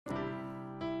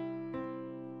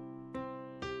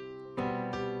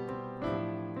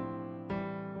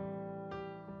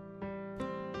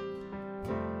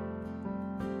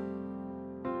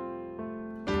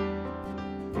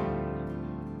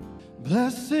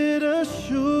Blessed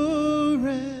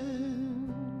assurance,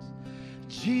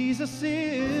 Jesus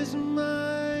is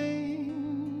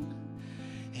mine.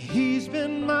 He's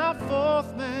been my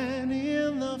fourth man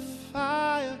in the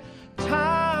fire,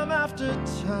 time after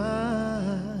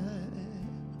time.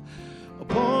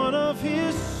 Born of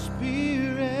His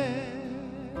Spirit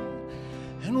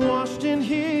and washed in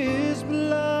His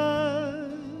blood.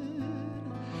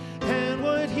 And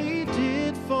what He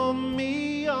did for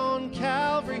me on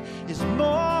Calvary is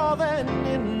more than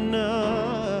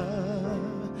enough.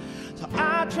 So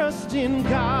I trust in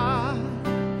God,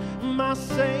 my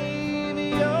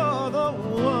Savior, the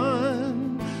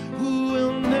one who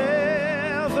will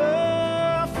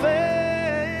never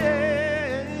fail.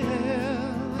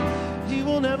 He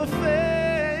will never fail.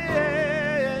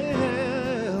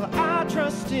 I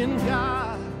trust in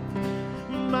God,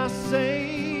 my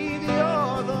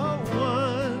Savior, the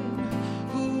one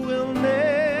who will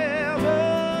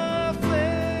never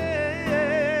fail.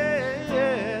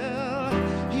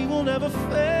 He will never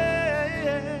fail.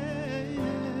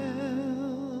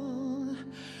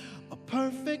 A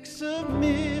perfect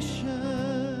submission,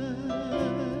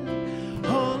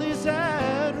 all is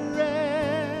at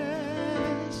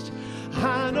rest.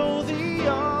 I know the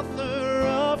author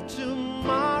of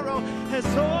tomorrow has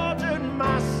ordered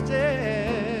my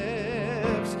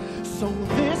steps. So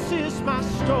this is my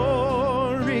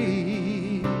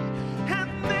story,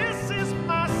 and this is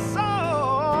my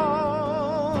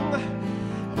song,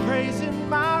 praising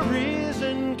my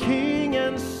risen King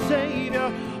and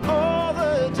Savior all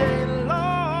the day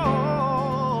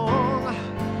long.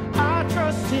 I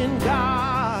trust in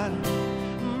God,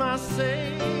 my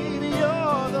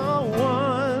Savior, the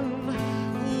one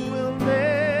who will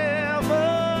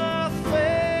never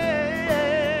fail.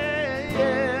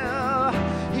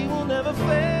 He will never fail.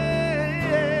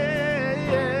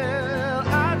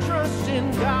 I trust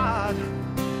in God,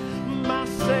 my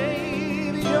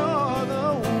Savior,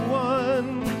 the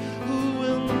one who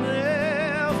will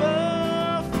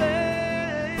never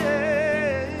fail.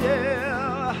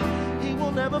 He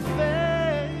will never fail.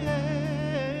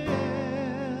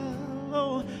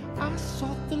 Oh, I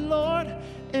sought the Lord,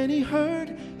 and He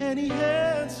heard, and He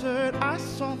answered. I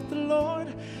sought the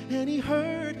Lord, and He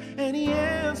heard, and He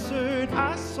answered.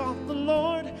 I sought the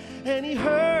Lord, and He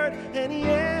heard, and He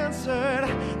answered.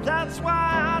 That's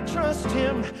why I trust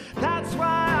Him. That's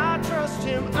why I trust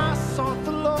Him. I sought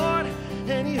the Lord,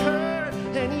 and He heard,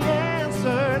 and He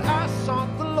answered. I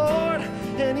sought the Lord,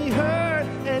 and He heard,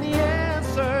 and He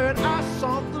answered. I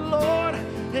sought the Lord,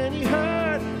 and He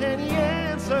heard, and He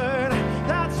answered.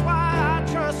 That's why I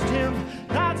trust Him.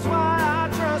 That's why I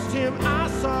trust Him. I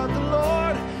sought the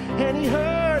Lord, and He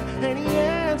heard, and He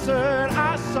answered.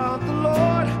 I sought the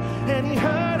Lord, and He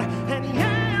heard, and He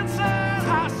answered.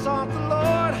 I sought the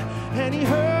Lord, and He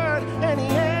heard, and He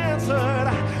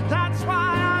answered. That's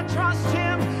why I trust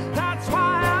Him. That's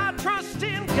why I trust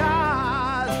in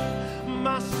God,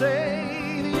 my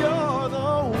Savior,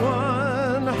 the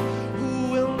one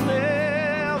who will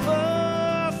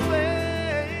never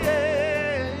fail.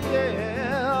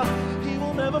 He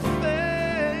will never fail.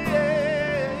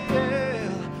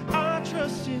 I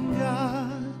trust in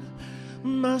God,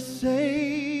 my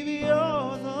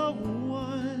Savior, the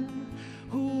one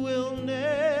who will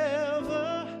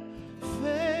never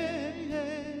fail.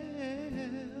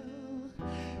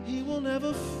 He will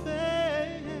never fail.